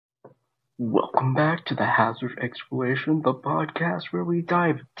Welcome back to the Hazard Exploration, the podcast where we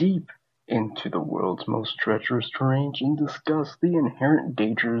dive deep into the world's most treacherous terrains and discuss the inherent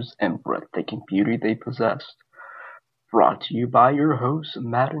dangers and breathtaking beauty they possess. Brought to you by your hosts,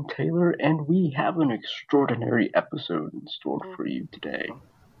 Matt and Taylor, and we have an extraordinary episode in store for you today.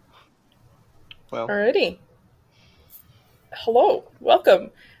 Alrighty. Hello.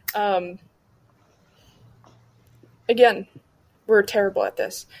 Welcome. Again, we're terrible at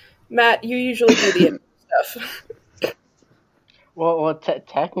this. Matt, you usually do the stuff. Well,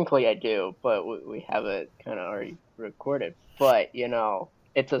 technically I do, but we have it kind of already recorded. But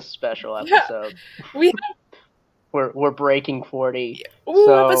it's a special episode. Yeah, we're breaking 40. Ooh,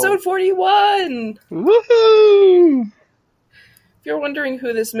 so... episode 41! Woohoo! If you're wondering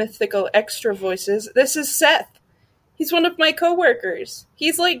who this mythical extra voice is, this is Seth. He's one of my coworkers.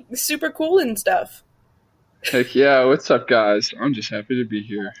 He's like super cool and stuff. Heck yeah! What's up, guys? I'm just happy to be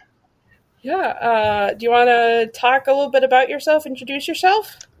here. Yeah, do you want to talk a little bit about yourself, introduce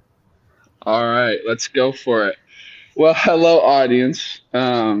yourself? All right, let's go for it. Well, hello, audience.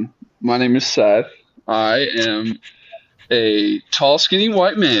 My name is Seth. I am a tall, skinny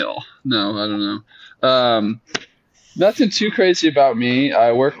white male. No, I don't know. Nothing too crazy about me.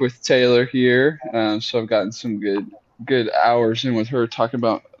 I work with Taylor here, so I've gotten some good hours in with her talking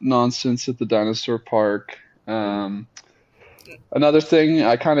about nonsense at the dinosaur park. Another thing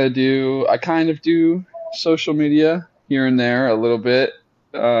I kind of do social media here and there a little bit.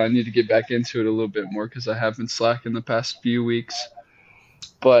 I need to get back into it a little bit more because I have been slacking the past few weeks.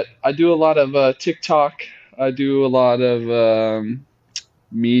 But I do a lot of TikTok. I do a lot of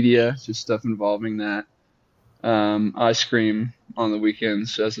media, just stuff involving that. I scream on the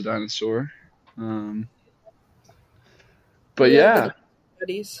weekends as a dinosaur. But yeah.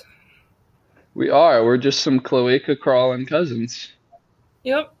 Buddies. We are. We're just some cloaca crawling cousins.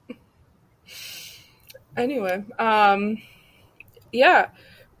 Yep. Anyway, yeah.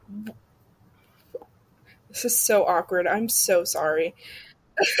 This is so awkward. I'm so sorry.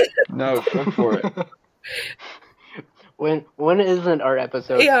 No, go for it. When isn't our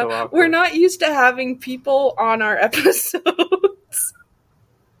episode so awkward? We're not used to having people on our episodes.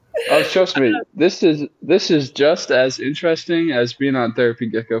 Oh, trust me, this is just as interesting as being on Therapy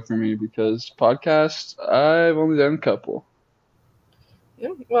Gecko for me because podcasts, I've only done a couple. Yeah.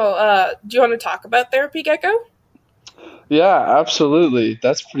 Well, do you want to talk about Therapy Gecko? Yeah, absolutely.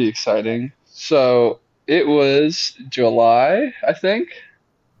 That's pretty exciting. So it was July, I think.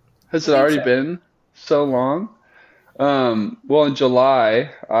 Has it already been so long? Well, in July,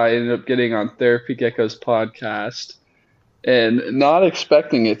 I ended up getting on Therapy Gecko's podcast. And not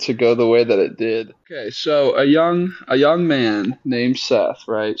expecting it to go the way that it did. Okay, so a young man named Seth,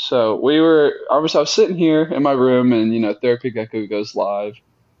 right? So I was sitting here in my room, and Therapy Gecko goes live,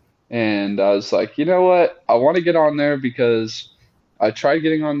 and I was like, you know what? I want to get on there because I tried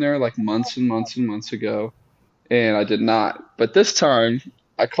getting on there like months and months and months ago, and I did not. But this time,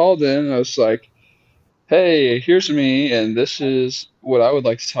 I called in, and I was like, hey, here's me, and this is what I would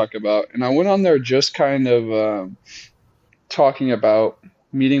like to talk about. And I went on there just kind of talking about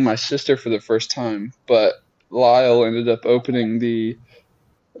meeting my sister for the first time, but Lyle ended up opening the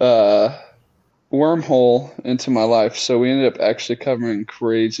wormhole into my life, so we ended up actually covering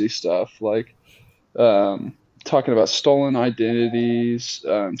crazy stuff, like talking about stolen identities,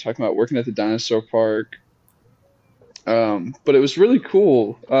 talking about working at the dinosaur park, but it was really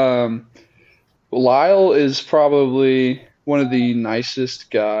cool. Lyle is probably one of the nicest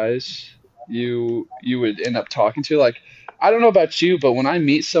guys you would end up talking to. Like, I don't know about you, but when I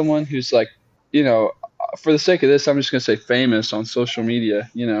meet someone who's like, for the sake of this, I'm just going to say famous on social media,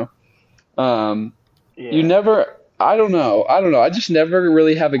 you never, I don't know. I just never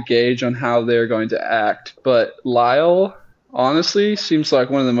really have a gauge on how they're going to act. But Lyle, honestly, seems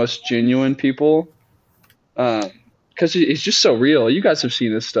like one of the most genuine people because he's just so real. You guys have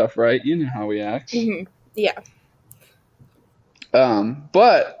seen this stuff, right? You know how he acts. Mm-hmm. Yeah.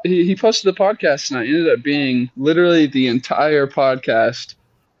 But he posted the podcast, and I ended up being literally the entire podcast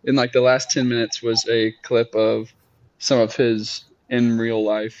in like the last 10 minutes was a clip of some of his in real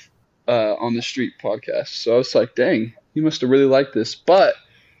life on the street podcast. So I was like, dang, he must have really liked this. But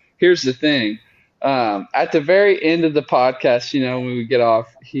here's the thing. At the very end of the podcast, when we get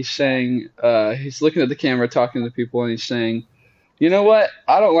off, he's saying, he's looking at the camera, talking to people, and he's saying, you know what?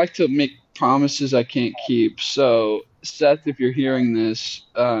 I don't like to make promises I can't keep. So Seth, if you're hearing this,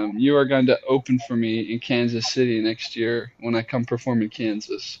 you are going to open for me in Kansas City next year when I come perform in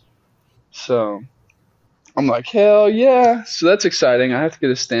Kansas. So I'm like, hell yeah. So that's exciting. I have to get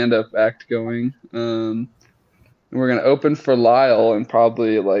a stand-up act going. And we're going to open for Lyle in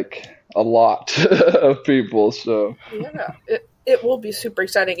probably like, a lot of people. So Yeah, it will be super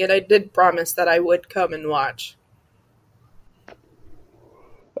exciting, and I did promise that I would come and watch.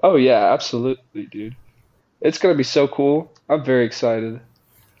 oh yeah, absolutely, dude. It's gonna be so cool. I'm very excited.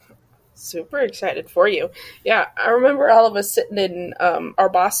 Super excited for you. Yeah, I remember all of us sitting in our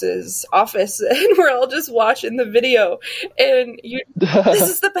boss's office, and we're all just watching the video, and this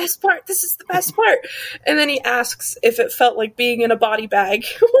is the best part, this is the best part. And then he asks if it felt like being in a body bag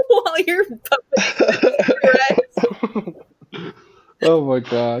while you're pumping T-Rex. Oh my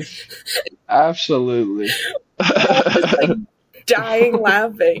gosh. Absolutely. I was like dying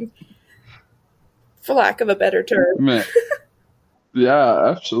laughing, for lack of a better term. Man. Yeah,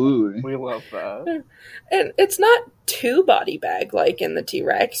 absolutely. We love that. And it's not too body bag like in the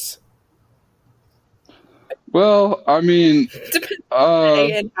T-Rex. Well, I mean, Depends on the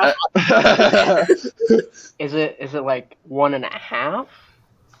day and how Is it like 1.5?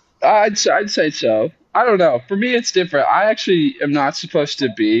 I'd say so. I don't know. For me, it's different. I actually am not supposed to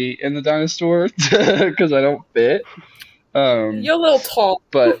be in the dinosaur because I don't fit. You're a little tall.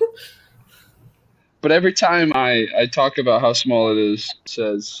 But every time I talk about how small it is, it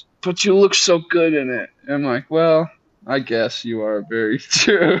says, "But you look so good in it." And I'm like, well, I guess you are very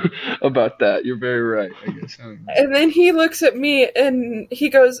true about that. You're very right, I guess. I don't know. And then he looks at me and he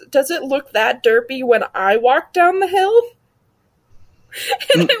goes, "Does it look that derpy when I walk down the hill?"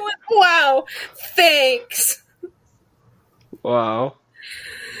 And I went, "Wow, thanks." Wow.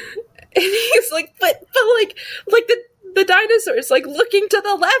 And he's like, but like the dinosaurs like looking to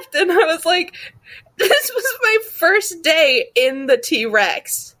the left, and I was like, this was my first day in the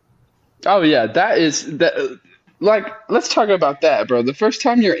T-Rex. Oh yeah, that is that. Like, let's talk about that, bro. The first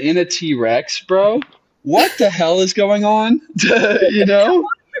time you're in a T-Rex, bro, what the hell is going on? You know?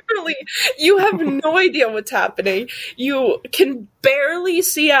 Literally, you have no idea what's happening. You can barely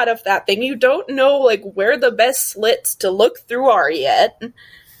see out of that thing. You don't know like where the best slits to look through are yet.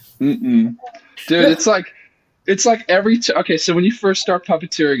 Mm-mm. Dude, it's like okay, so when you first start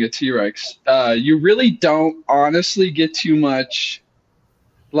puppeteering a T-Rex, you really don't honestly get too much,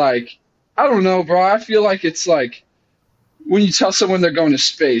 like, I don't know, bro. I feel like it's like when you tell someone they're going to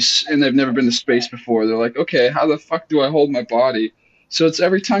space and they've never been to space before, they're like, okay, how the fuck do I hold my body? So it's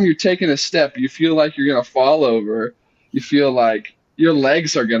every time you're taking a step, you feel like you're gonna fall over. You feel like your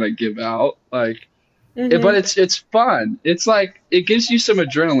legs are gonna give out. Like, but it's fun. It's like it gives you some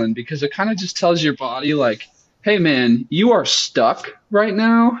adrenaline because it kind of just tells your body like, hey man, you are stuck right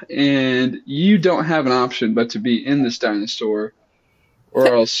now and you don't have an option but to be in this dinosaur or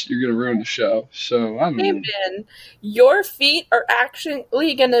else you're gonna ruin the show. So I don't Hey know. man, your feet are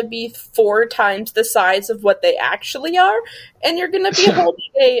actually gonna be 4 times the size of what they actually are, and you're gonna be holding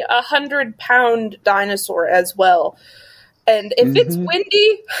a 100-pound dinosaur as well. And if it's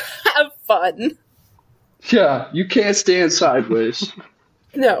windy, have fun. Yeah, you can't stand sideways.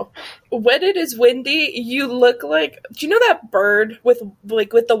 No. When it is windy, you look like, do you know that bird with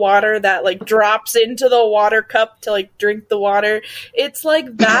the water that like drops into the water cup to like drink the water? It's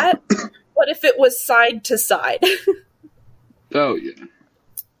like that, but if it was side to side. Oh yeah.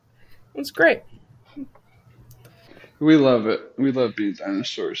 It's great. We love it. We love being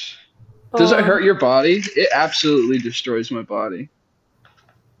dinosaurs. Does it hurt your body? It absolutely destroys my body.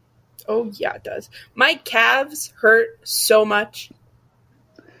 Oh yeah, it does. My calves hurt so much.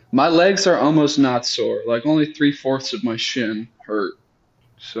 My legs are almost not sore. Like only 3/4 of my shin hurt.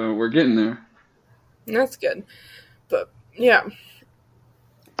 So we're getting there. That's good. But yeah.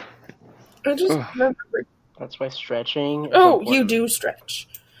 I just remember. That's why stretching is Oh, important. you do stretch.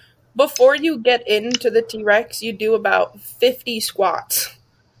 Before you get into the T-Rex, you do about 50 squats.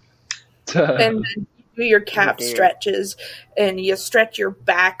 And then you do your calf dear. stretches, and you stretch your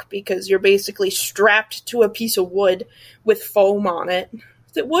back because you're basically strapped to a piece of wood with foam on it.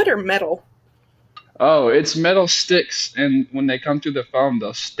 Is it wood or metal? Oh, it's metal sticks, and when they come through the foam,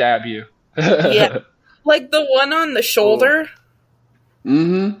 they'll stab you. Yeah. Like the one on the shoulder.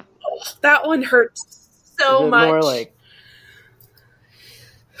 Mm-hmm. Oh, that one hurts so Is it much. more like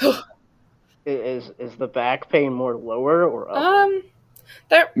is the back pain more lower or up?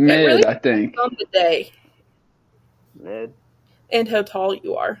 That Mid, it really I think. depends on the day Mid. and how tall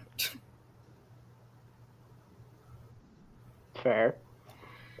you are. Fair.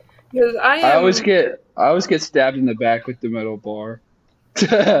 Because I always get stabbed in the back with the metal bar.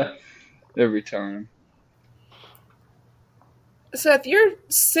 Every time. Seth, you're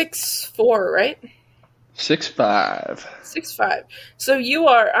 6'4", right? 6'5". 6'5". So you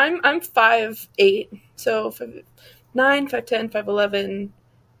are. I'm 5'8". So 5'9", 5'10", 5'11".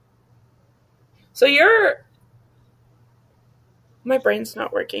 So you're My brain's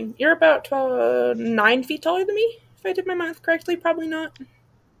not working. You're about 9 feet taller than me, if I did my math correctly. Probably not.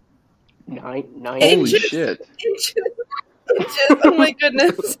 Nine. Holy Inches. shit. Inches. Oh my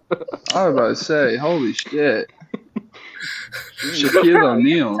goodness. I was about to say, holy shit. Shaquille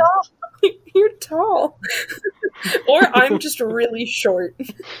O'Neal. You're tall. Or I'm just really short.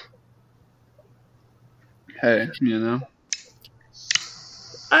 Hey, you know.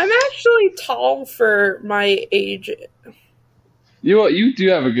 I'm actually tall for my age. You do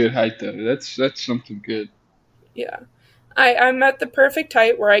have a good height though. That's something good. Yeah. I'm at the perfect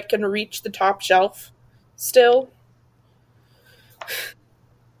height where I can reach the top shelf still.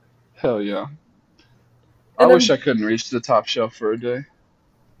 Hell yeah. I wish I couldn't reach the top shelf for a day.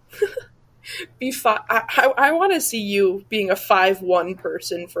 I want to see you being a 5'1"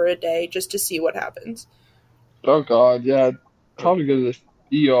 person for a day just to see what happens. Oh god, yeah. I'd probably go to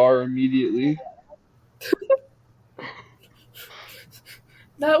the ER immediately.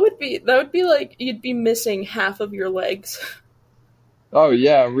 That would be like you'd be missing half of your legs. Oh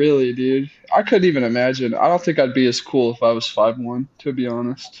yeah, really, dude. I couldn't even imagine. I don't think I'd be as cool if I was 5'1", to be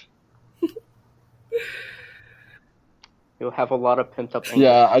honest. You'll have a lot of pent up anger.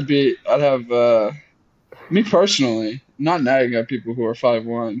 Yeah, I'd have me personally, not nagging at people who are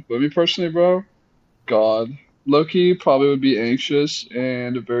 5'1", but me personally, bro, God. Loki probably would be anxious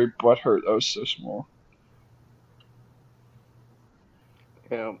and very butthurt I was so small.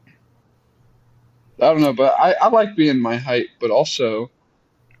 Yeah. I don't know, but I like being my height, but also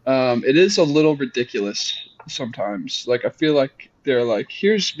it is a little ridiculous sometimes. Like I feel like they're like,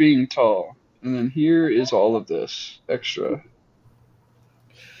 here's being tall, and then here is all of this extra.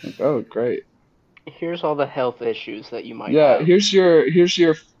 Like, oh, great. Here's all the health issues that you might Yeah, have. here's your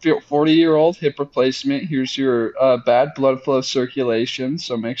 40-year-old hip replacement. Here's your bad blood flow circulation,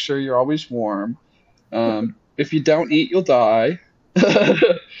 so make sure you're always warm. If you don't eat, you'll die. We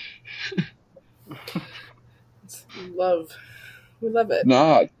love it.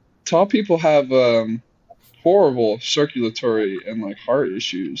 Nah, tall people have horrible circulatory and like heart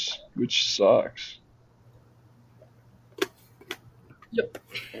issues, which sucks. Yep.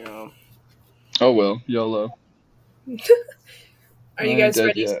 Yeah. Oh well, YOLO. Are you I guys ain't dead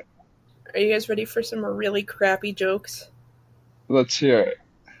ready? yet. Are you guys ready for some really crappy jokes? Let's hear it.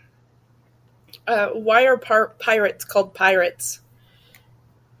 Why are pirates called pirates?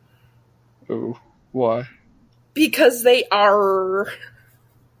 Oh, why? Because they are.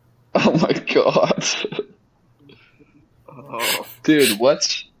 Oh my god. Oh. Dude,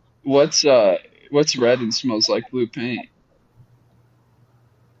 what's red and smells like blue paint?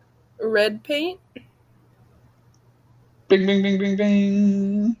 Red paint? Bing bing bing bing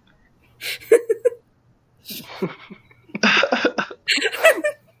bing.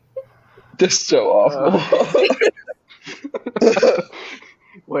 This is so awful.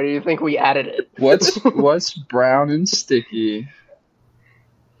 Where do you think we added it? What's brown and sticky?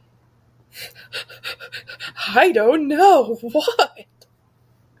 I don't know. What?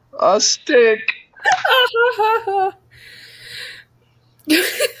 A stick.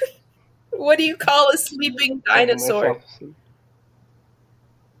 What do you call a sleeping dinosaur?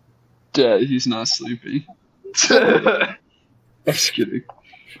 Dead. He's not sleeping. I'm just kidding.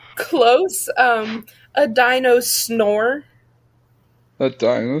 Close. A dino snore. A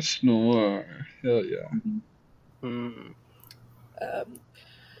dino snore. Hell yeah. Hmm.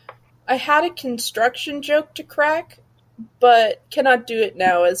 I had a construction joke to crack, but cannot do it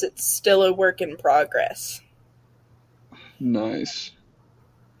now as it's still a work in progress. Nice.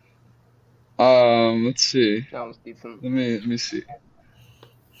 Let's see. Sounds decent. Let me see.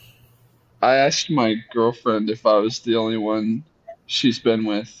 I asked my girlfriend if I was the only one she's been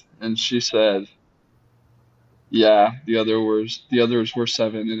with, and she said, "Yeah, the others were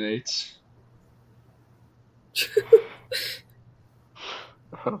 7 and 8s."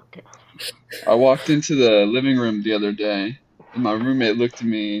 Okay. I walked into the living room the other day, and my roommate looked at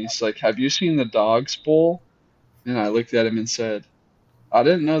me. He's like, "Have you seen the Dogs Bowl?" And I looked at him and said, "I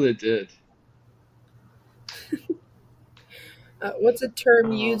didn't know they did." What's a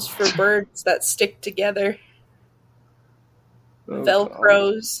term used for birds that stick together? Oh,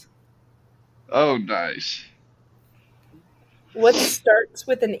 Velcros. Oh, nice. What starts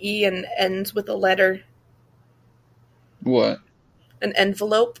with an E and ends with a letter? What? An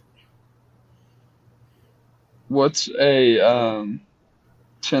envelope. What's a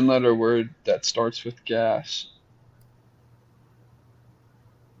 10-letter word that starts with gas?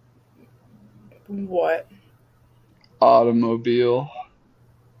 What? Automobile.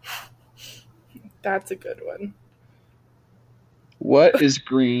 That's a good one. What is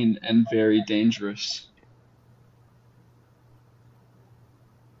green and very dangerous?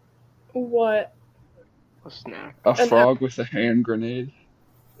 What? A snack. A frog with a hand grenade.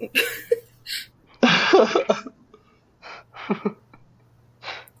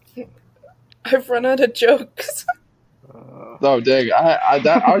 I've run out of jokes. Oh dang! I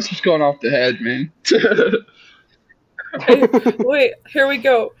was just going off the head, man. Wait, here we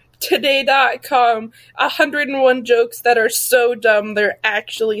go. Today.com. 101 jokes that are so dumb they're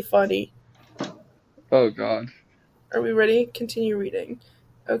actually funny. Oh god! Are we ready? Continue reading.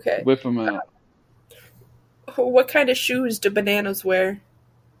 Okay. Whip them out. What kind of shoes do bananas wear?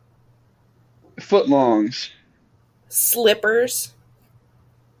 Footlongs. Slippers.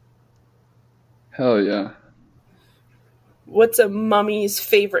 Hell yeah. What's a mummy's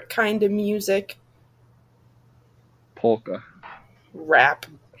favorite kind of music? Polka. Rap.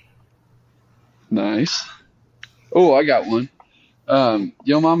 Nice. Oh, I got one.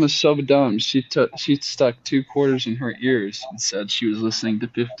 Yo mama's so dumb. She stuck 2 quarters in her ears and said she was listening to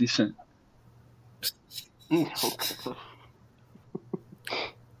 50 Cent.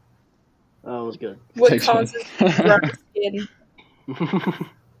 That was good. What Thanks, causes man. dry skin?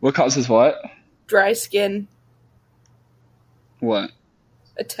 What causes what? Dry skin. What?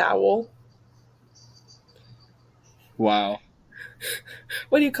 A towel. Wow.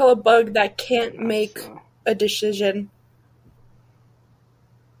 What do you call a bug that can't make a decision?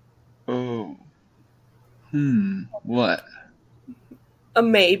 Oh. What? A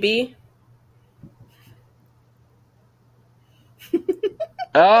maybe.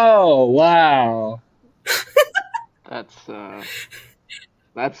 Oh, wow. That's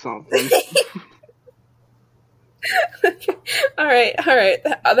something. All right.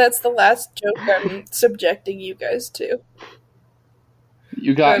 That's the last joke I'm subjecting you guys to.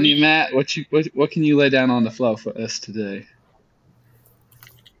 You got any, Matt? What can you lay down on the floor for us today?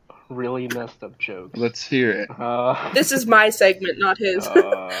 Really messed up jokes. Let's hear it. This is my segment, not his.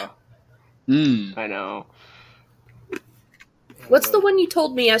 I know. What's the one you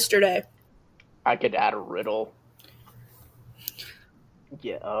told me yesterday? I could add a riddle.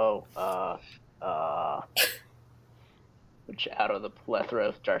 Yeah. Which out of the plethora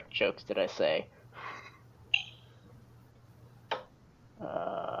of dark jokes did I say?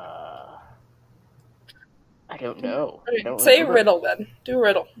 I don't know. I don't Say remember. a riddle then. Do a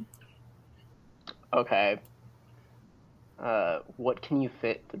riddle. Okay. What can you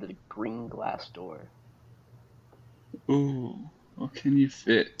fit through the green glass door? Ooh, what can you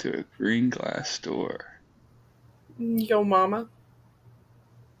fit to a green glass door? Yo mama.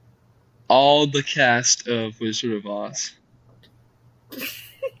 All the cast of Wizard of Oz.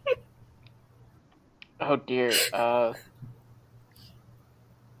 Oh dear. I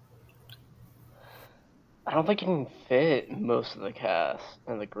don't think you can fit most of the cast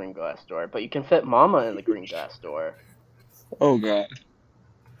in the green glass door, but you can fit Mama in the green glass door. Oh god.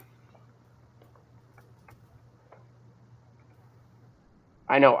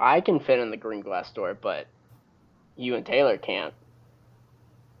 I know I can fit in the green glass door, but you and Taylor can't.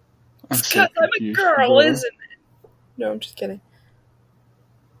 I'm It's so because I'm a confused, girl, bro. isn't it? No, I'm just kidding.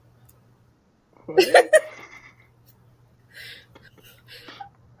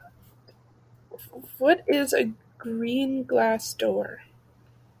 What is a green glass door?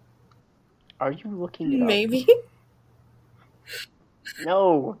 Are you looking it up? Maybe.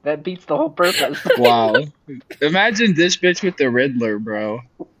 No, that beats the whole purpose. Wow. Imagine this bitch with the Riddler, bro.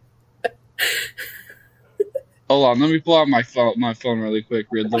 Hold on, let me pull out my phone really quick,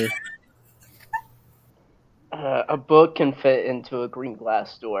 Riddler. A book can fit into a green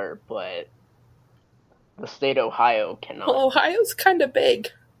glass door, but the state of Ohio cannot. Well, Ohio's kind of big.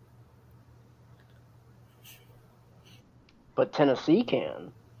 But Tennessee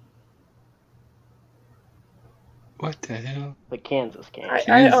can. What the hell? But Kansas can't.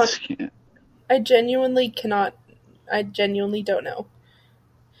 Kansas can't. I genuinely cannot. I genuinely don't know.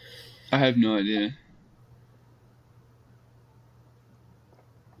 I have no idea.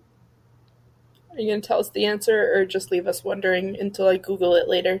 Are you going to tell us the answer or just leave us wondering until I Google it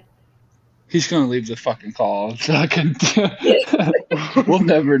later? He's gonna leave the fucking call. So I can. We'll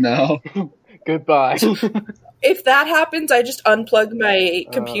never know. Goodbye. If that happens, I just unplug my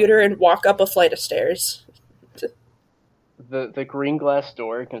computer and walk up a flight of stairs. The green glass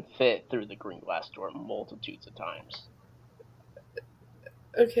door can fit through the green glass door multitudes of times.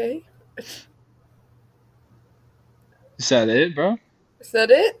 Okay. Is that it, bro? Is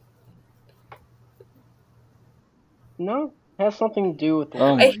that it? No, it has something to do with the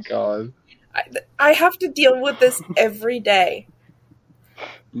Oh my god. I have to deal with this every day.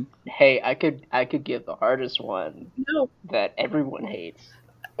 Hey, I could give the hardest one No. that everyone hates.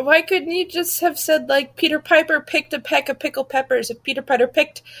 Why couldn't you just have said, like, Peter Piper picked a peck of pickled peppers if Peter Piper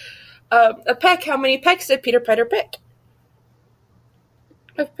picked A peck. How many pecks did Peter Piper pick?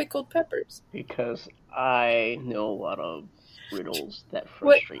 Of pickled peppers. Because I know a lot of riddles that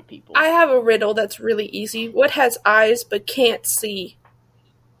frustrate people. I have a riddle that's really easy. What has eyes but can't see?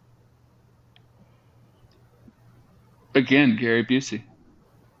 Again, Gary Busey.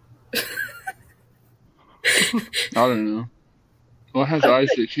 I don't know. What has eyes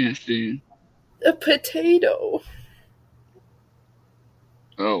that can't see? A potato.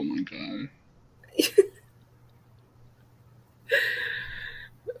 Oh my god.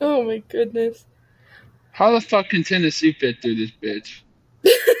 Oh my goodness. How the fuck can Tennessee fit through this bitch?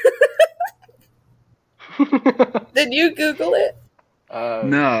 Did you Google it?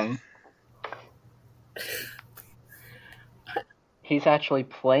 No. He's actually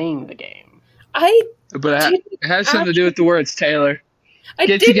playing the game. But it has something to do with the words, Taylor. I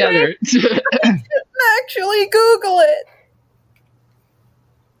Get didn't together. actually Google it.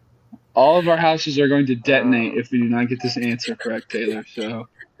 All of our houses are going to detonate if we do not get this answer correct, Taylor. So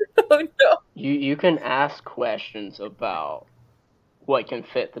Oh no. You can ask questions about what can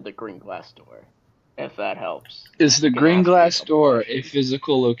fit through the green glass door, if that helps. is the You can green ask me glass a couple door a questions.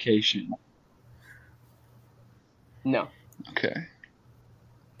 physical location? No. Okay.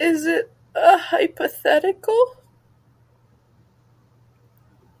 Is it a hypothetical?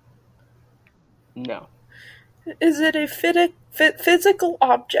 No. Is it a physical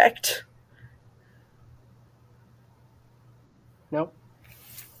object? Nope.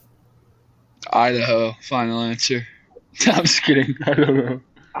 Idaho. Final answer. I'm just kidding. I don't know.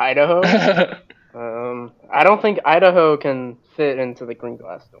 Idaho? I don't think Idaho can fit into the green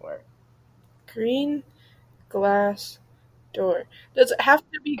glass door. Green glass door. Does it have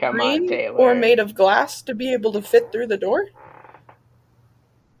to be Come on, green Taylor. or made of glass to be able to fit through the door?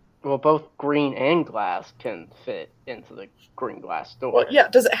 Well, both green and glass can fit into the green glass door. Well, yeah.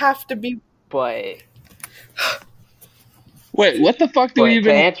 Does it have to be? But, Wait, what the fuck do but we to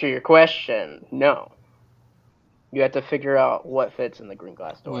even? answer your question, no. You have to figure out what fits in the green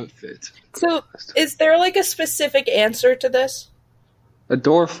glass door. What fits? So, is there like a specific answer to this? A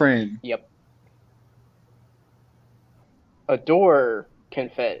door frame. Yep. A door can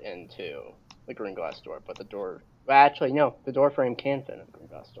fit into the green glass door, but the door... Well, actually, no. The door frame can fit in the green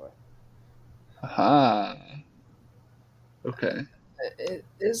glass door. Aha. Okay.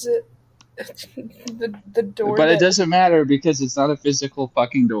 Is it the door? But it that- doesn't matter because it's not a physical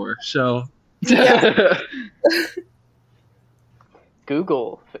fucking door. So. Yeah.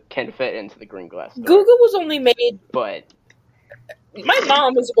 Google can fit into the green glass door. Google was only made. But My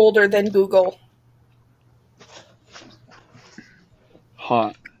mom is older than Google,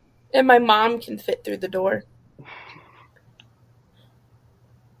 Hot. and my mom can fit through the door.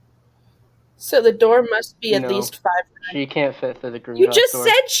 So the door must be at No. least 5. she can't fit through the green You glass just door.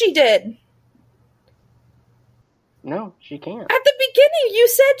 said she did. No, she can't. At the beginning, you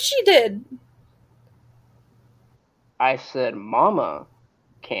said she did. I said Mama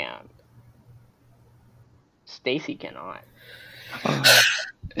can. Stacy cannot.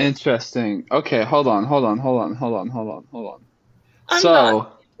 Interesting. Okay, hold on. I'm So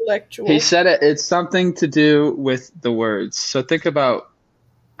not intellectual. he said it's something to do with the words. So think about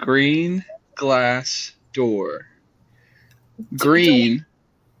green glass door. Green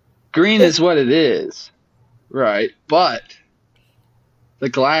is what it is, right? But the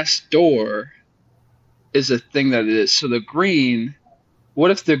glass door is a thing that it is. So the green, what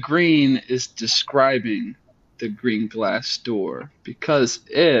if the green is describing the green glass door? Because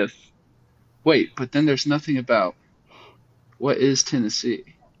but then there's nothing about what is Tennessee?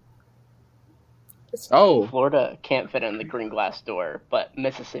 Oh. Florida can't fit in the green glass door, but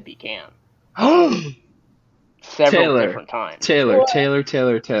Mississippi can. Several different times. Taylor. What?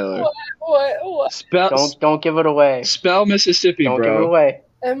 Spell Don't give it away. spell Mississippi, Don't bro. give it away.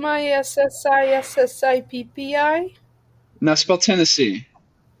 Mississippi? Now spell Tennessee.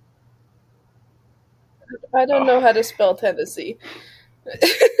 I don't know how to spell Tennessee.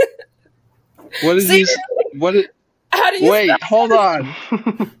 What are See? these? What? How do you Wait, spell hold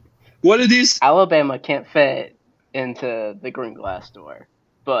on. What are these? Alabama can't fit into the green glass door,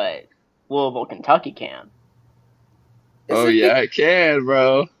 but Louisville, Kentucky can. Oh yeah, I can,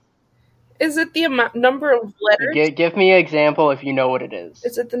 bro. Is it the number of letters? Give me an example if you know what it is.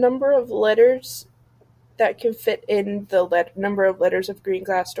 Is it the number of letters that can fit in the number of letters of green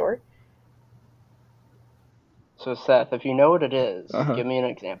glass door? So Seth, if you know what it is, Uh-huh. give me an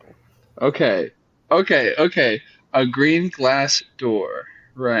example. Okay. A green glass door,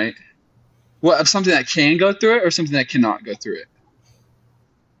 right? What, something that can go through it or something that cannot go through it?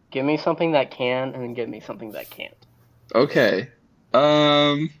 Give me something that can, and then give me something that can't. Okay.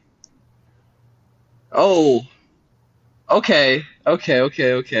 Oh, okay.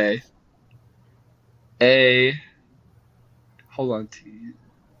 A. Hold on.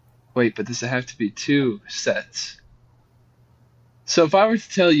 Wait, but does it have to be two sets? So if I were to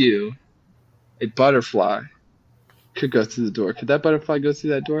tell you a butterfly could go through the door, could that butterfly go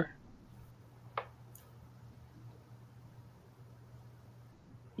through that door?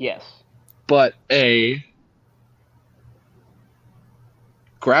 Yes. But a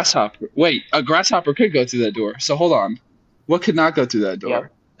grasshopper. Wait, a grasshopper could go through that door. So hold on. What could not go through that door?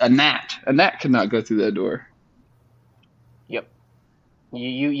 Yep. A gnat. A gnat could not go through that door. Yep.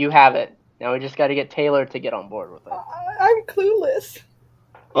 You have it. Now we just got to get Taylor to get on board with it. I'm clueless.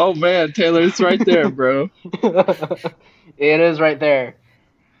 Oh man, Taylor, it's right there, bro. It is right there.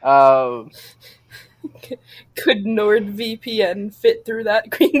 Could NordVPN fit through that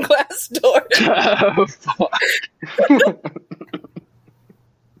green glass door? Oh, fuck.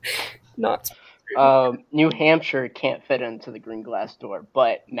 Not. New Hampshire can't fit into the green glass door,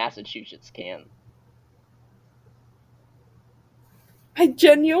 but Massachusetts can. I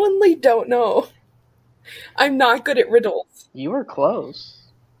genuinely don't know. I'm not good at riddles. You were close.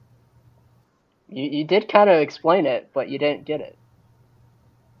 You did kind of explain it, but you didn't get it.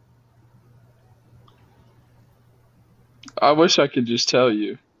 I wish I could just tell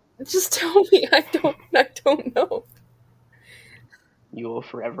you. Just tell me. I don't know. You will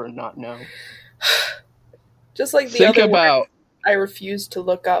forever not know. Just like the Think other about. word I refuse to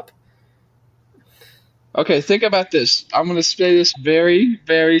look up. Okay, think about this. I'm going to say this very,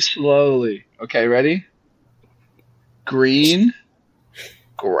 very slowly. Okay, ready? Green,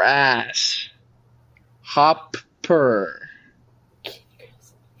 grass, hopper,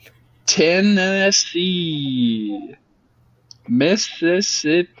 Tennessee,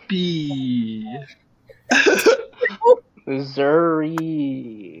 Mississippi.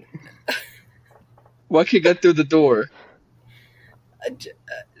 Missouri. What could get through the door?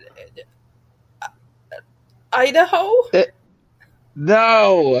 Idaho?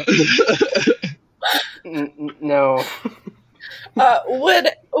 No. No. Would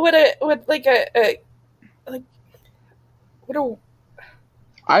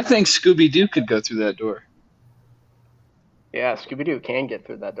I think Scooby-Doo could go through that door. Yeah, Scooby-Doo can get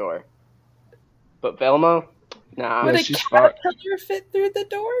through that door. But Velma? Nah. would a she's fine. caterpillar fit through the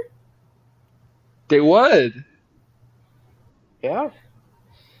door? They would. Yeah.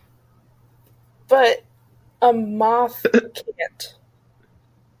 But a moth can't.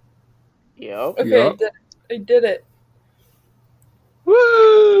 Yep. Okay, Yep. I did it.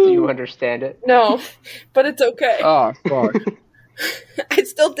 Woo! Do you understand it? No, but it's okay. Oh, fuck. I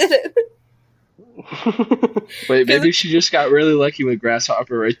still did it. Wait, maybe she just got really lucky with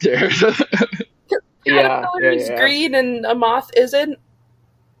Grasshopper right there. Caterpillar is green and a moth isn't.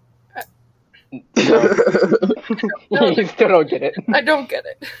 No. You still don't get it. I don't get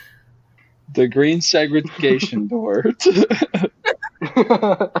it. The green segregation door.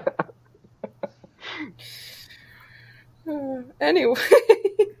 Anyway.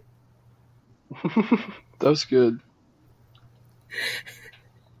 That was good.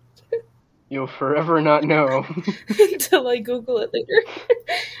 You'll forever not know. Until I Google it later.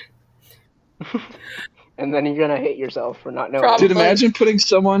 And then you're gonna hate yourself for not knowing. Probably. Dude, imagine putting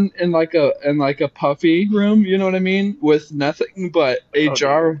someone in like a puffy room, you know what I mean, with nothing but a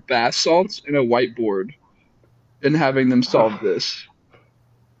jar of bath salts and a whiteboard, and having them solve this.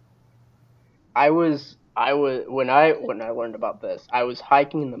 I was when I learned about this, I was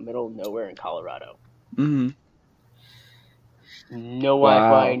hiking in the middle of nowhere in Colorado. Mm-hmm. No Wow.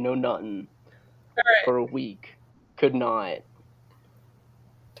 Wi-Fi, no nothing. Alright. For a week. Could not.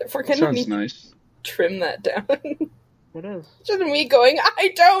 If we're gonna Sounds need nice. to trim that down. It is. Just me going,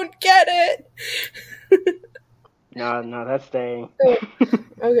 I don't get it. No, that's staying.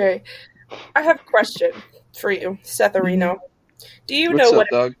 Okay. I have a question for you, Seth Areno. Do you What's know what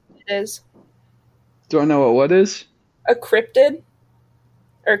up, dog? it is? Do I know what is? A cryptid?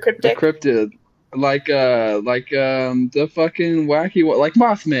 Or a A cryptic? cryptid. Like the fucking wacky one, like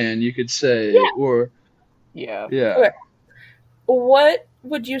Mothman, you could say, Yeah. or Yeah. yeah. Okay. What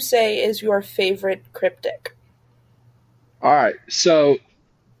would you say is your favorite cryptic? All right, so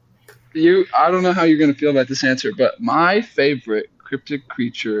I don't know how you're gonna feel about this answer, but my favorite cryptic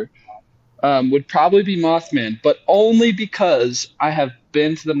creature would probably be Mothman, but only because I have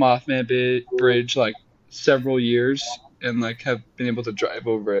been to the Mothman bridge like several years and like have been able to drive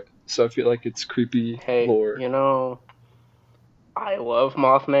over it. So I feel like it's creepy Hey, lore. you know, I love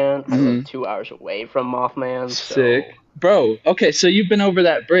Mothman. I live 2 hours away from Mothman. Sick. Bro, okay, so you've been over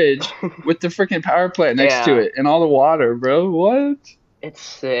that bridge with the freaking power plant next to Yeah. it and all the water, bro. What? It's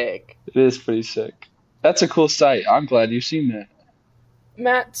sick. It is pretty sick. That's a cool sight. I'm glad you've seen that.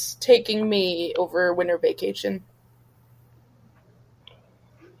 Matt's taking me over winter vacation.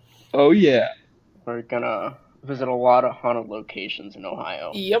 Oh yeah. We're gonna visit a lot of haunted locations in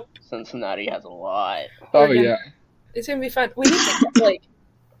Ohio. Yep. Cincinnati has a lot. Oh We're gonna- yeah. It's gonna be fun. We need to get, like,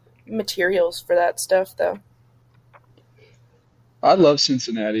 materials for that stuff, though. I love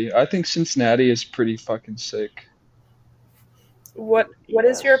Cincinnati. I think Cincinnati is pretty fucking sick. What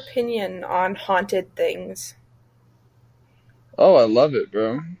is your Yes. opinion on haunted things? Oh, I love it,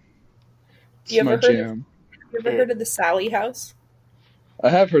 bro. It's You my ever heard jam. You ever heard of the Sally House? I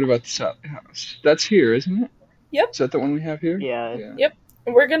have heard about the Sally House. That's here, isn't it? Yep. Is that the one we have here? Yeah.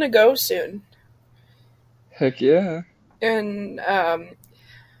 We're gonna go soon, Heck yeah. and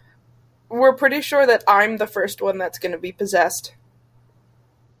we're pretty sure that I'm the first one that's gonna be possessed.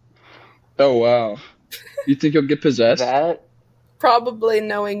 Oh wow. You think you'll get possessed? That Probably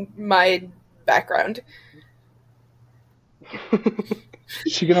knowing my background.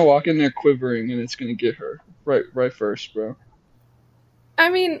 She's gonna walk in there quivering, and it's gonna get her right first, bro. I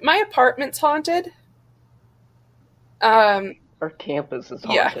mean, my apartment's haunted. Um, our campus is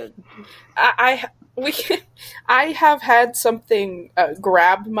Yeah. haunted. I have had something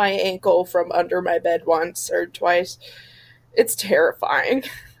grab my ankle from under my bed once or twice. It's terrifying.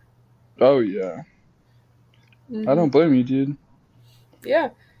 Oh yeah. I don't blame you, dude. Yeah.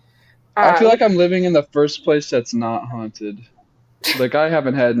 I feel like I'm living in the first place that's not haunted. Like I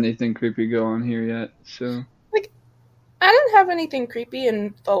haven't had anything creepy go on here yet, so. I didn't have anything creepy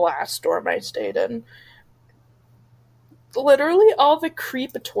in the last dorm I stayed in. Literally, all the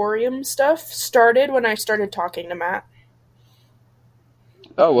creepatorium stuff started when I started talking to Matt.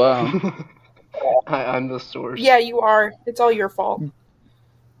 Oh wow. I'm the source. Yeah, you are. It's all your fault.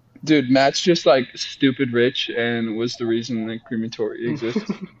 Dude, Matt's just like stupid rich and was the reason that crematory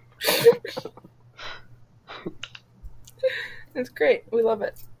exists. It's great. We love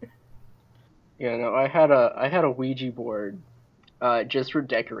it. Yeah, no, I had a Ouija board, just for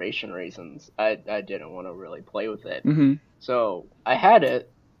decoration reasons. I didn't want to really play with it, Mm-hmm. so I had it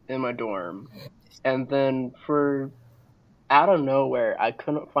in my dorm, and then out of nowhere, I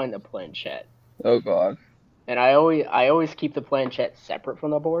couldn't find the planchette, Oh god. and I always keep the planchette separate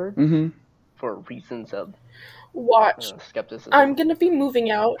from the board Mm-hmm. for reasons of Watch. skepticism. I'm gonna be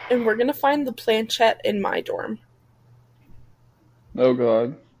moving out, and we're gonna find the planchette in my dorm. Oh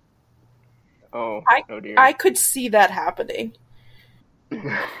god. Oh dear. I could see that happening.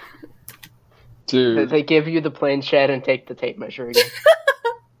 Dude. They give you the planchette and take the tape measure again.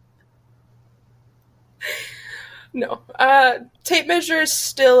 No. Tape measure is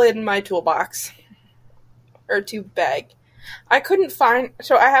still in my toolbox. Or tube bag. I couldn't find...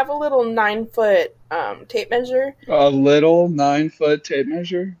 So I have a little 9-foot tape measure. A little 9-foot tape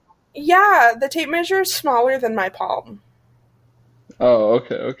measure? Yeah, the tape measure is smaller than my palm. Oh,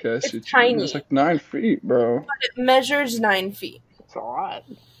 okay. I see It's what you mean. tiny. It's like 9 feet, bro. But it measures 9 feet. It's a lot.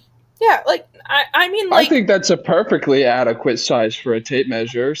 Yeah, like, I mean, I like... think that's a perfectly adequate size for a tape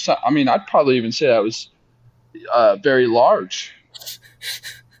measure. So, I mean, I'd probably even say that was very large.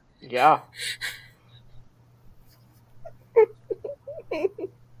 Yeah.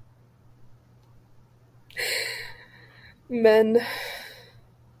 Men.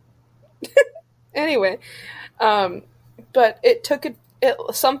 Anyway, but it took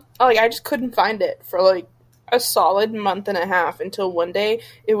I just couldn't find it for like a solid month and a half until one day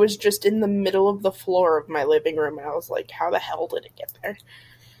it was just in the middle of the floor of my living room, and I was like, how the hell did it get there?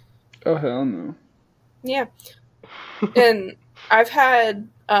 Oh, hell no. Yeah. And I've had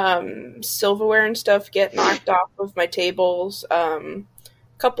silverware and stuff get knocked off of my tables. A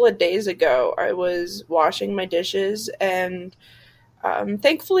couple of days ago, I was washing my dishes, and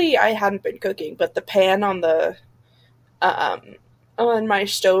thankfully I hadn't been cooking, but the pan on my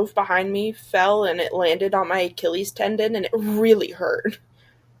stove behind me fell, and it landed on my Achilles tendon, and it really hurt.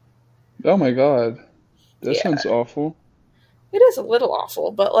 Oh my god. That Yeah. sounds awful. It is a little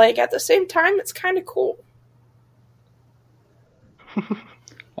awful, but like at the same time, it's kind of cool.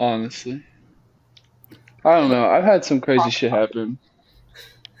 Honestly. I don't know. I've had some crazy shit happen.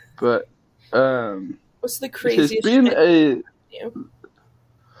 But, What's the it's craziest been shit you?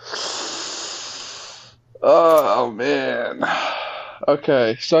 Oh, man.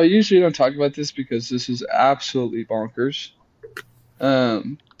 Okay, so I usually don't talk about this because this is absolutely bonkers.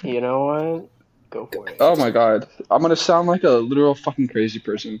 You know what? Go for it. Oh my god. I'm gonna sound like a literal fucking crazy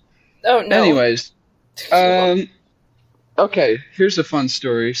person. Oh no. Anyways, okay, here's a fun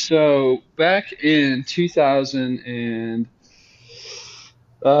story. So back in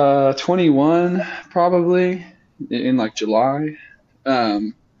 2021, probably in like July,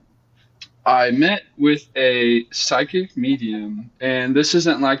 I met with a psychic medium, and this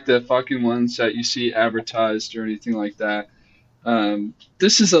isn't like the fucking ones that you see advertised or anything like that.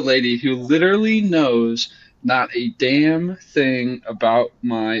 This is a lady who literally knows not a damn thing about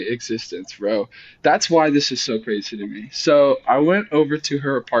my existence, bro. That's why this is so crazy to me. So I went over to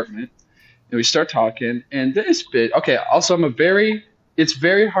her apartment and we start talking, and this bit, okay, also it's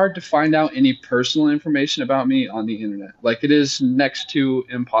very hard to find out any personal information about me on the internet. Like it is next to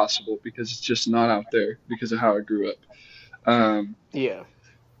impossible because it's just not out there because of how I grew up. Um, Yeah.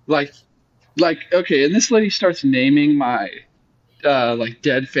 like, okay, and this lady starts naming my like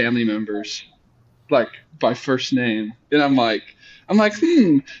dead family members like by first name, and I'm like,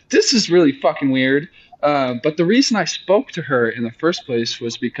 this is really fucking weird. But the reason I spoke to her in the first place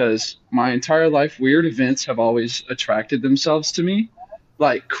was because my entire life, weird events have always attracted themselves to me,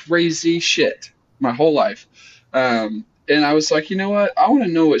 like crazy shit, my whole life. And I was like, you know what? I want to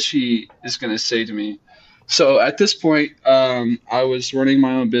know what she is gonna say to me. So at this point, I was running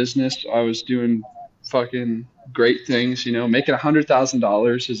my own business. I was doing fucking great things, making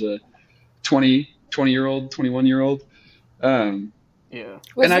 $100,000 as a 20 year old, 21-year old. Um, Yeah.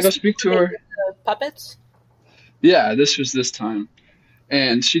 Was and I this go speak to her. the puppets? Yeah, this was this time.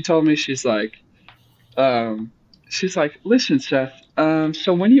 And she told me, um, she's like, listen, Seth,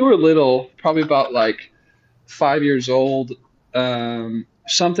 so when you were little, probably about like 5 years old,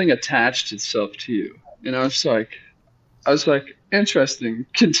 something attached itself to you. And I was like, interesting,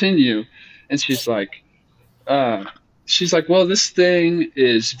 continue. And uh, she's like, well, this thing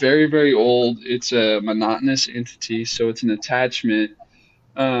is very, very old. It's a monotonous entity, so it's an attachment.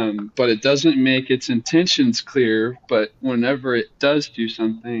 But it doesn't make its intentions clear. But whenever it does do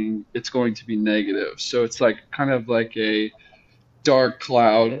something, it's going to be negative. So it's like kind of like a dark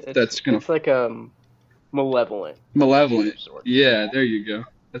cloud It's that's gonna it's like malevolent malevolent. of sorts. Yeah, there you go.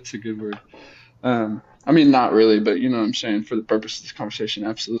 That's a good word. I mean, not really, but you know what I'm saying. For the purpose of this conversation,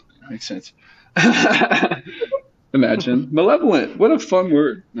 absolutely makes sense. Imagine malevolent. What a fun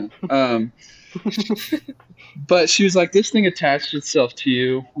word. No. But she was like, this thing attached itself to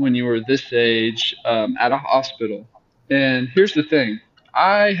you when you were this age at a hospital. And here's the thing,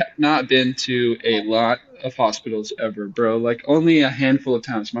 I have not been to a lot of hospitals ever, bro. Like, only a handful of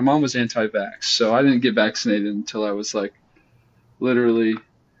times. My mom was anti vax, so I didn't get vaccinated until I was like literally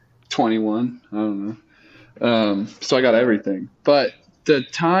 21. I don't know. So I got everything. But the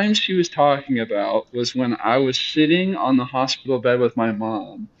time she was talking about was when I was sitting on the hospital bed with my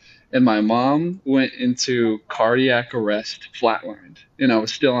mom, and my mom went into cardiac arrest, flatlined, and I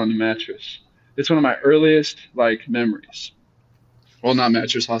was still on the mattress. It's one of my earliest like memories. Well, not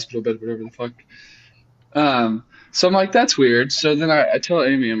mattress, hospital bed, whatever the fuck. So I'm like, that's weird. So then I tell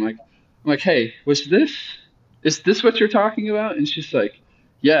Amy, I'm like, hey, is this what you're talking about? And she's like,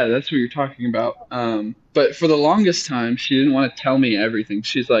 yeah, that's what you're talking about. But for the longest time, she didn't want to tell me everything.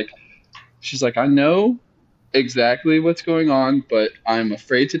 She's like, I know exactly what's going on, but I'm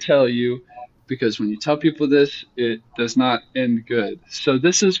afraid to tell you because when you tell people this, it does not end good. So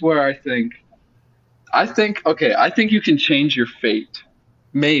this is where okay, I think you can change your fate.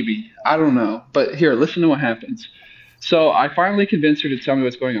 Maybe. I don't know. But here, listen to what happens. So I finally convinced her to tell me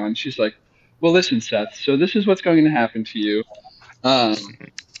what's going on. She's like, well, listen, Seth, so this is what's going to happen to you. Um,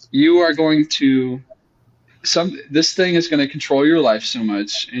 you are going to this thing is going to control your life so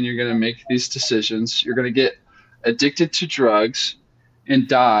much, and you're going to make these decisions. You're going to get addicted to drugs and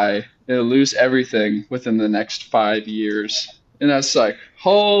die and lose everything within the next 5 years. And I was like,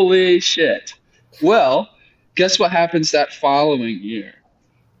 holy shit. Well, guess what happens that following year?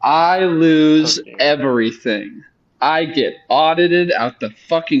 I lose Okay. everything. I get audited out the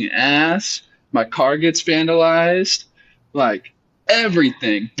fucking ass. My car gets vandalized. Like,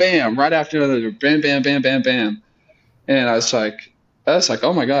 everything. Bam. Right after another. Bam, bam, bam, bam, bam. And I was like,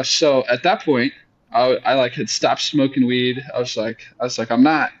 oh my gosh. So at that point, I like had stopped smoking weed. I was like, I'm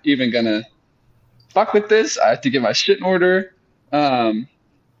not even gonna fuck with this. I have to get my shit in order.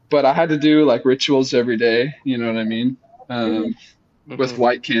 But I had to do like rituals every day. You know what I mean? With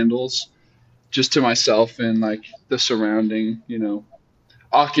white candles, just to myself and like the surrounding,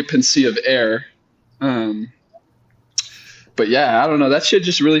 occupancy of air. But yeah, I don't know. That shit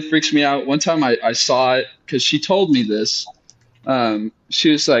just really freaks me out. One time I saw it because she told me this. She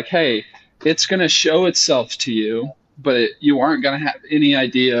was like, hey, it's going to show itself to you, but you aren't going to have any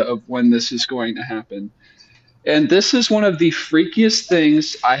idea of when this is going to happen. And this is one of the freakiest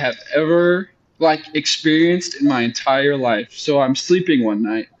things I have ever like experienced in my entire life. So I'm sleeping one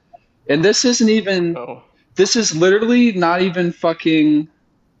night, and this is literally not even fucking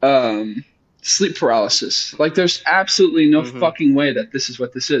sleep paralysis. Like there's absolutely no fucking way that this is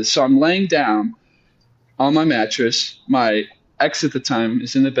what this is. So I'm laying down on my mattress. My ex at the time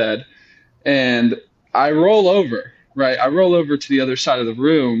is in the bed, and I roll over, right? I roll over to the other side of the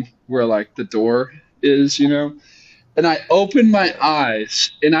room where like the door is, and I open my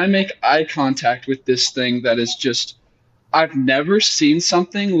eyes and I make eye contact with this thing that is just, I've never seen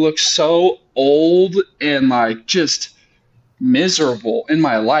something look so old and like just miserable in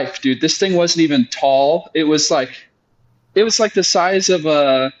my life, dude. This thing wasn't even tall. It was like the size of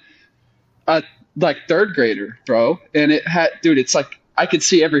a like third grader, bro. And it had, dude, it's like I could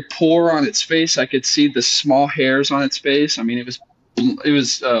see every pore on its face. I could see the small hairs on its face. I mean, it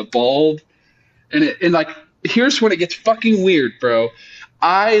was bald, and like here's when it gets fucking weird, bro.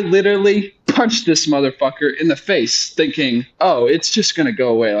 I literally punched this motherfucker in the face, thinking, "Oh, it's just gonna go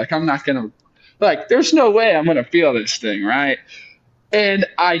away. Like I'm not gonna, like, there's no way I'm gonna feel this thing, right?" And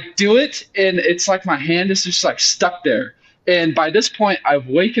I do it, and it's like my hand is just like stuck there. And by this point, I've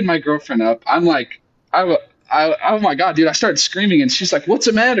wakened my girlfriend up. I'm like, oh my God, dude! I started screaming, and she's like, "What's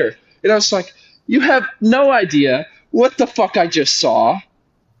the matter?" And I was like, "You have no idea what the fuck I just saw."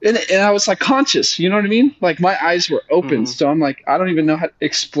 And I was like conscious, you know what I mean? Like my eyes were open, so I'm like, I don't even know how to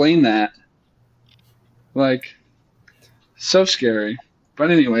explain that. Like, so scary. But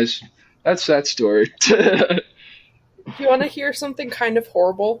anyways, that's that story. You want to hear something kind of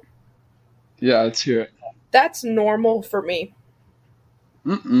horrible? Yeah, let's hear it. That's normal for me.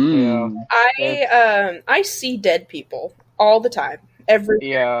 Mm-mm. I see dead people all the time. At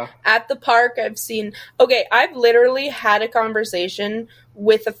the park, I've literally had a conversation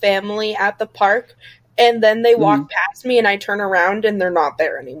with a family at the park, and then they walk past me and I turn around and they're not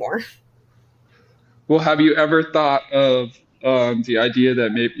there anymore. Well, have you ever thought of the idea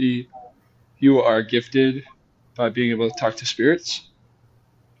that maybe you are gifted by being able to talk to spirits?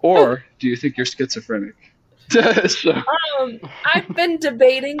 Or do you think you're schizophrenic? I've been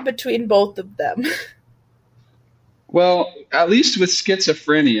debating between both of them. Well, at least with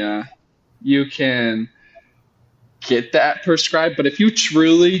schizophrenia, you can get that prescribed. But if you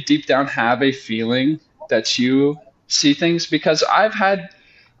truly deep down have a feeling that you see things, because I've had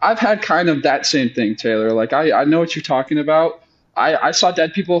kind of that same thing, Taylor. Like I know what you're talking about. I saw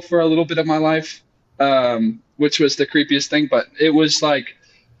dead people for a little bit of my life, which was the creepiest thing. But it was like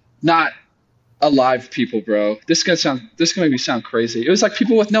not alive people, bro. This gonna make me sound crazy. It was like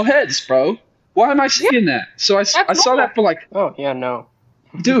people with no heads, bro. Why am I seeing that? So I saw that for like... Oh, yeah, no.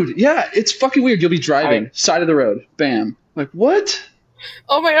 Dude, yeah, it's fucking weird. You'll be driving, side of the road, bam. Like, what?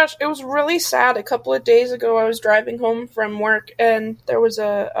 Oh my gosh, it was really sad. A couple of days ago, I was driving home from work, and there was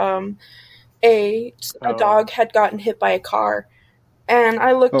a dog had gotten hit by a car. And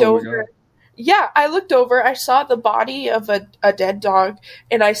I looked over. Yeah, I looked over. I saw the body of a dead dog,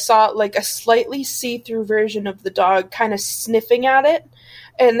 and I saw like a slightly see-through version of the dog kind of sniffing at it.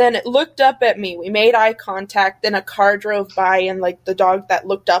 And then it looked up at me. We made eye contact. Then a car drove by, and like the dog that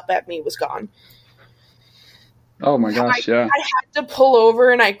looked up at me was gone. Oh my gosh, yeah. I had to pull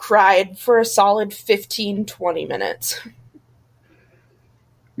over, and I cried for a solid 15, 20 minutes.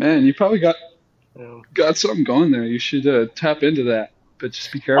 Man, you probably got something going there. You should tap into that, but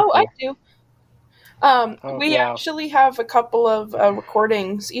just be careful. Oh, I do. We actually have a couple of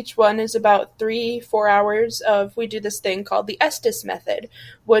recordings. Each one is about 3-4 hours of, we do this thing called the Estes method,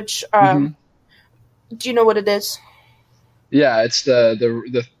 which, do you know what it is? Yeah, it's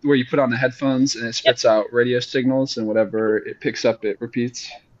the where you put on the headphones and it spits out radio signals, and whatever it picks up, it repeats.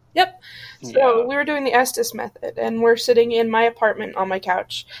 Yep. So we were doing the Estes method, and we're sitting in my apartment on my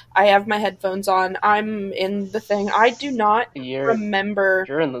couch. I have my headphones on. I'm in the thing. I do not remember.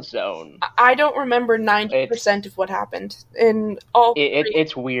 You're in the zone. I don't remember 90% of what happened. In all,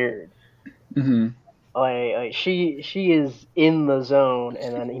 it's weird. Mm-hmm. Like she is in the zone,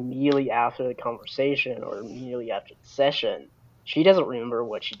 and then immediately after the conversation or immediately after the session, she doesn't remember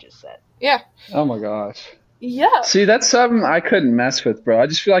what she just said. Yeah. Oh my gosh. Yeah. See, that's something I couldn't mess with, bro. I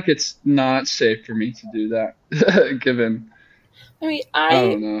just feel like it's not safe for me to do that, given. I mean, I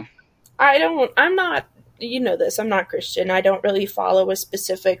don't know. I'm not, you know this, I'm not Christian. I don't really follow a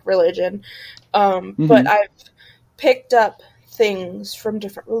specific religion. But I've picked up things from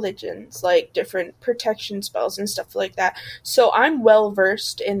different religions, like different protection spells and stuff like that. So I'm well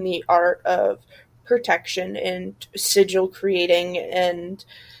versed in the art of protection and sigil creating and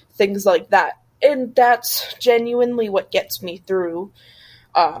things like that. And that's genuinely what gets me through.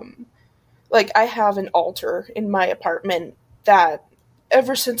 Like, I have an altar in my apartment that,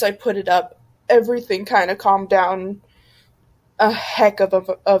 ever since I put it up, everything kind of calmed down a heck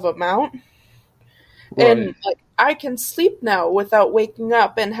of amount. and Right. like I can sleep now without waking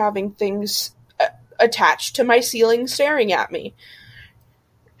up and having things attached to my ceiling staring at me.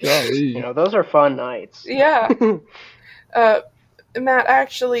 Golly. Those are fun nights. Yeah. Matt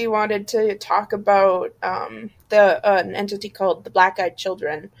actually wanted to talk about an entity called the Black-Eyed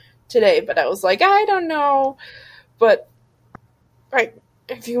Children today, but I was like, I don't know. But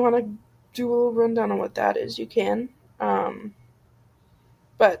if you want to do a little rundown on what that is, you can.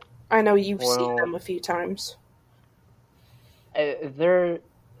 But I know you've seen them a few times. Are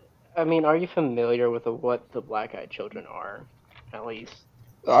you familiar with what the Black-Eyed Children are? At least.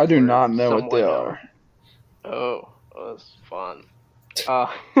 I do Or not know what they somewhat know. are. Oh, that's fun.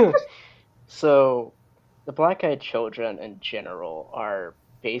 So, the Black-Eyed Children in general are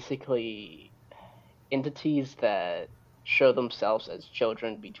basically entities that show themselves as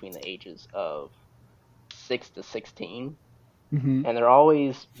children between the ages of 6 to 16. Mm-hmm. And they're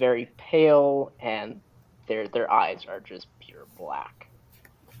always very pale, and their eyes are just pure black.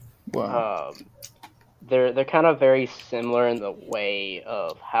 Wow. They're kind of very similar in the way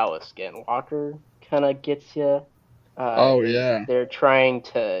of how a skinwalker kind of gets you. Oh, yeah. They're trying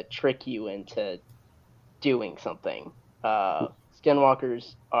to trick you into doing something.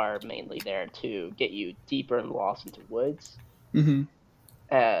 Skinwalkers are mainly there to get you deeper and lost into woods. Mm-hmm.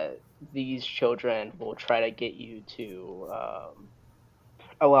 These children will try to get you to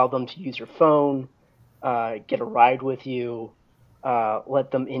allow them to use your phone, get a ride with you,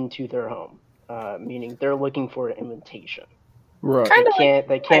 let them into their home. Meaning they're looking for an invitation. Right.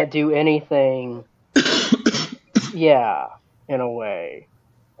 They can't do anything. Yeah, in a way.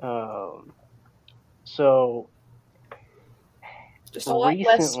 So just a lot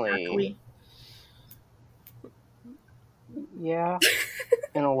less recently, sparkly. yeah,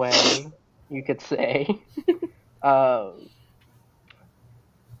 in a way, you could say.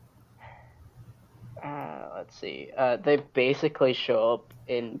 Let's see. They basically show up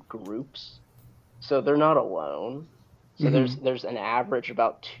in groups, so they're not alone. So there's an average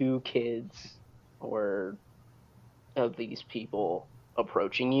about 2 kids or of these people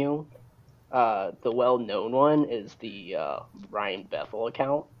approaching you. The well-known one is the Ryan Bethel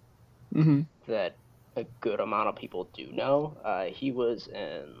account Mm-hmm. that a good amount of people do know. He was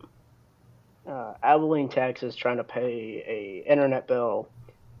in Abilene, Texas, trying to pay a internet bill,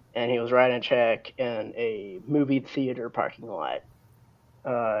 and he was writing a check in a movie theater parking lot.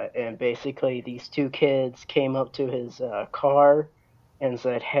 And basically, these 2 kids came up to his car and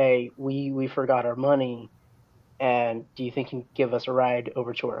said, "Hey, we forgot our money, and do you think you can give us a ride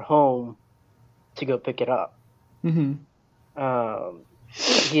over to our home to go pick it up?" Mm-hmm.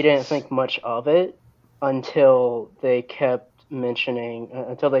 He didn't think much of it until they kept mentioning,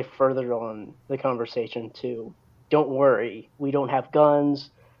 until they furthered on the conversation to, "Don't worry, we don't have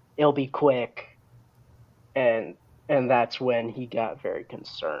guns, it'll be quick," and that's when he got very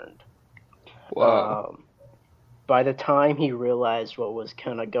concerned. Wow. By the time he realized what was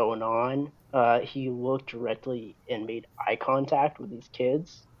kind of going on, he looked directly and made eye contact with these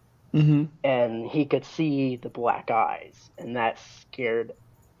kids. Mm-hmm. And he could see the black eyes, and that scared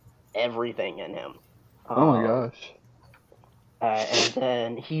everything in him. Oh my gosh. And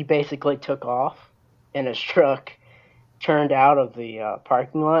then he basically took off in his truck, turned out of the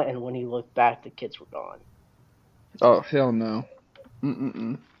parking lot, and when he looked back, the kids were gone. Oh, hell no.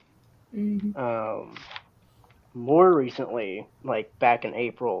 Mm-mm-mm. Mm-hmm. More recently, like back in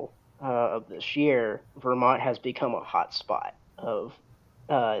April of this year, Vermont has become a hot spot of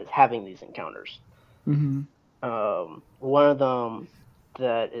having these encounters. Mm-hmm. One of them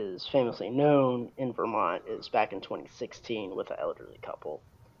that is famously known in Vermont is back in 2016 with an elderly couple.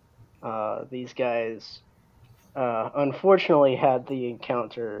 These guys unfortunately had the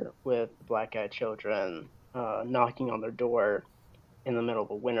encounter with black-eyed children knocking on their door in the middle of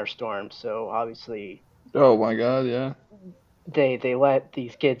a winter storm. So obviously, Oh my god, yeah. they let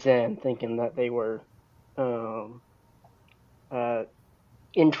these kids in, thinking that they were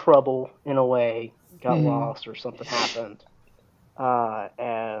in trouble in a way, got lost or something happened,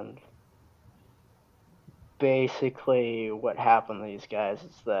 and basically what happened to these guys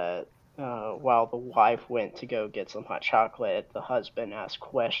is that while the wife went to go get some hot chocolate, the husband asked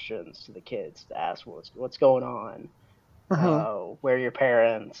questions to the kids to ask what's going on, where are your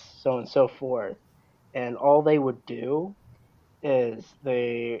parents, so on and so forth. And all they would do is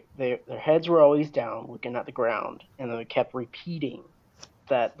their heads were always down, looking at the ground, and they kept repeating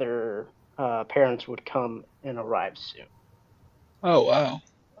that their parents would come and arrive soon. Oh wow.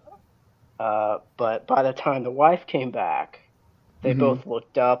 But by the time the wife came back, they both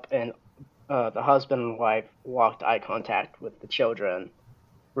looked up, and the husband and wife locked eye contact with the children,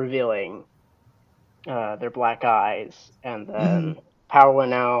 revealing their black eyes, and then power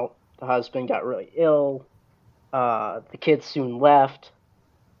went out. The husband got really ill. The kids soon left,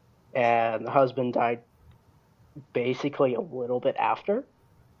 and the husband died basically a little bit after.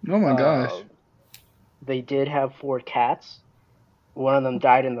 Oh my gosh. They did have 4 cats. One of them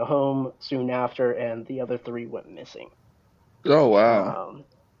died in the home soon after, and the other 3 went missing. Oh wow.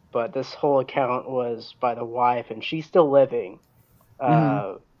 But this whole account was by the wife, and she's still living.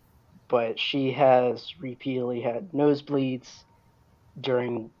 But she has repeatedly had nosebleeds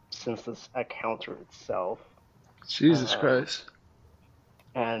since this encounter itself. Jesus Christ.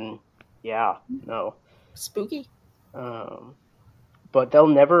 And yeah, no. Spooky. But they'll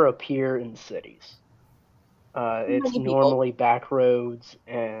never appear in cities. It's normally back roads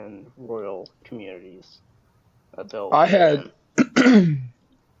and rural communities. I had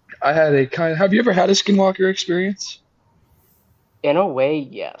a kind. Have you ever had a skinwalker experience? In a way,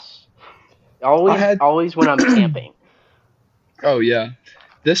 yes. Always when I'm camping. Oh yeah,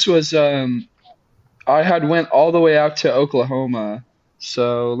 this was I had went all the way out to Oklahoma.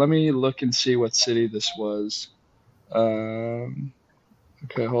 So let me look and see what city this was.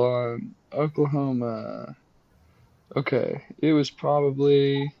 Okay, hold on. Oklahoma. Okay, it was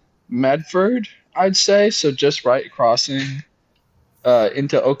probably Medford, I'd say. So just right crossing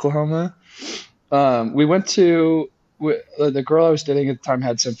into Oklahoma. We went to the girl I was dating at the time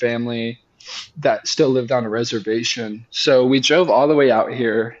had some family that still lived on a reservation. So we drove all the way out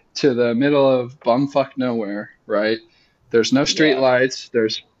here to the middle of bumfuck nowhere, right? There's no street lights.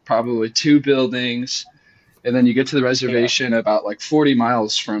 There's probably 2 buildings. And then you get to the reservation about like 40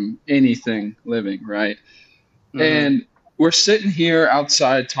 miles from anything living, right? Mm-hmm. And we're sitting here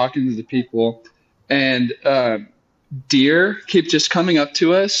outside talking to the people, and deer keep just coming up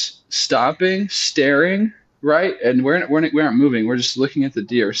to us, stopping, staring, right? And we aren't moving. We're just looking at the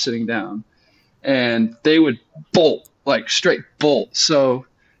deer sitting down. And they would bolt, like straight bolt. So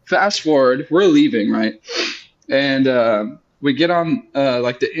fast forward, we're leaving, right? And we get on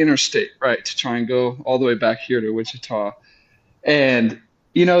like the interstate, right, to try and go all the way back here to Wichita. And,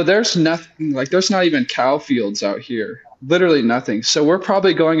 you know, there's nothing, like there's not even cow fields out here. Literally nothing. So we're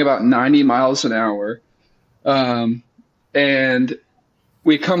probably going about 90 miles an hour. And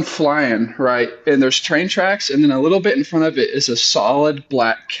we come flying, right? And there's train tracks, and then a little bit in front of it is a solid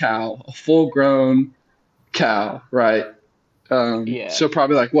black cow, a full-grown cow, right? So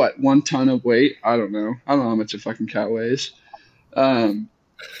probably like what, 1 ton of weight? I don't know how much a fucking cow weighs. And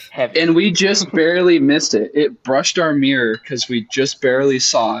we just barely missed it. It brushed our mirror because we just barely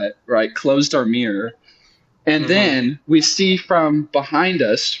saw it, right? Closed our mirror. And then we see from behind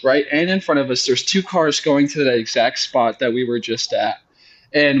us, right, and in front of us, there's 2 cars going to that exact spot that we were just at.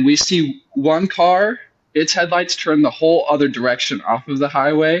 And we see one car, its headlights turn the whole other direction off of the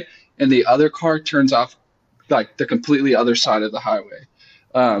highway, and the other car turns off like the completely other side of the highway.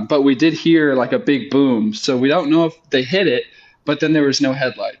 But we did hear like a big boom, so we don't know if they hit it, but then there was no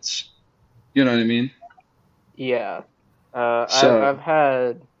headlights. You know what I mean? Yeah. I've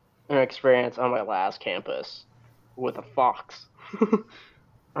had an experience on my last campus with a fox.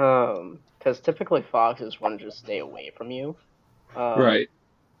 Because typically foxes want to just stay away from you. Right.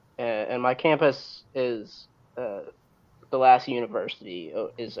 And my campus is the last university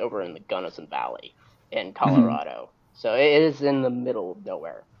is over in the Gunnison Valley in Colorado. So it is in the middle of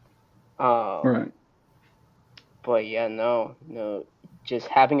nowhere. Right. But yeah, no, just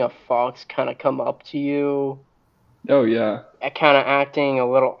having a fox kind of come up to you. Oh yeah. Kind of acting a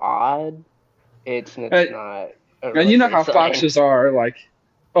little odd. It's not. And you know how foxes are, like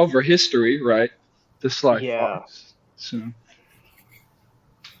over history, right? Just like fox. So.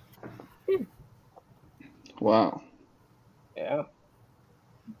 Wow. Yeah.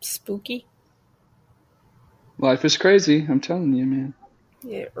 Spooky. Life is crazy, I'm telling you, man.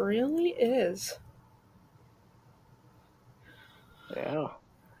 It really is. Yeah.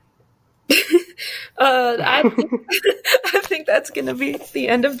 I think that's going to be the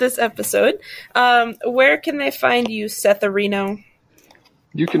end of this episode. Where can they find you, Seth Areno?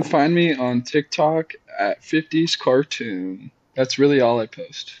 You can find me on TikTok at 50s Cartoon. That's really all I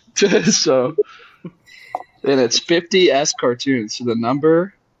post. So, and it's 50S Cartoon. So the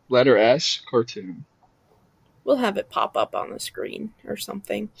number, letter S, Cartoon. We'll have it pop up on the screen or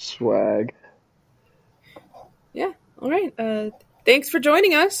something. Swag. Yeah. All right. Thanks for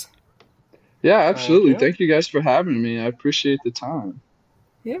joining us. Yeah, absolutely. Thank you guys for having me. I appreciate the time.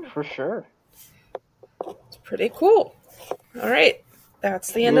 Yeah, for sure. It's pretty cool. All right.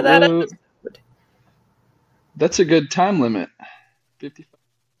 That's the end of that episode. That's a good time limit. 55.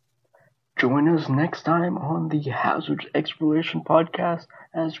 Join us next time on the Hazards Exploration Podcast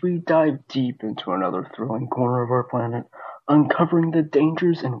as we dive deep into another thrilling corner of our planet, uncovering the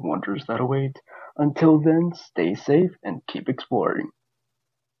dangers and wonders that await. Until then, stay safe and keep exploring.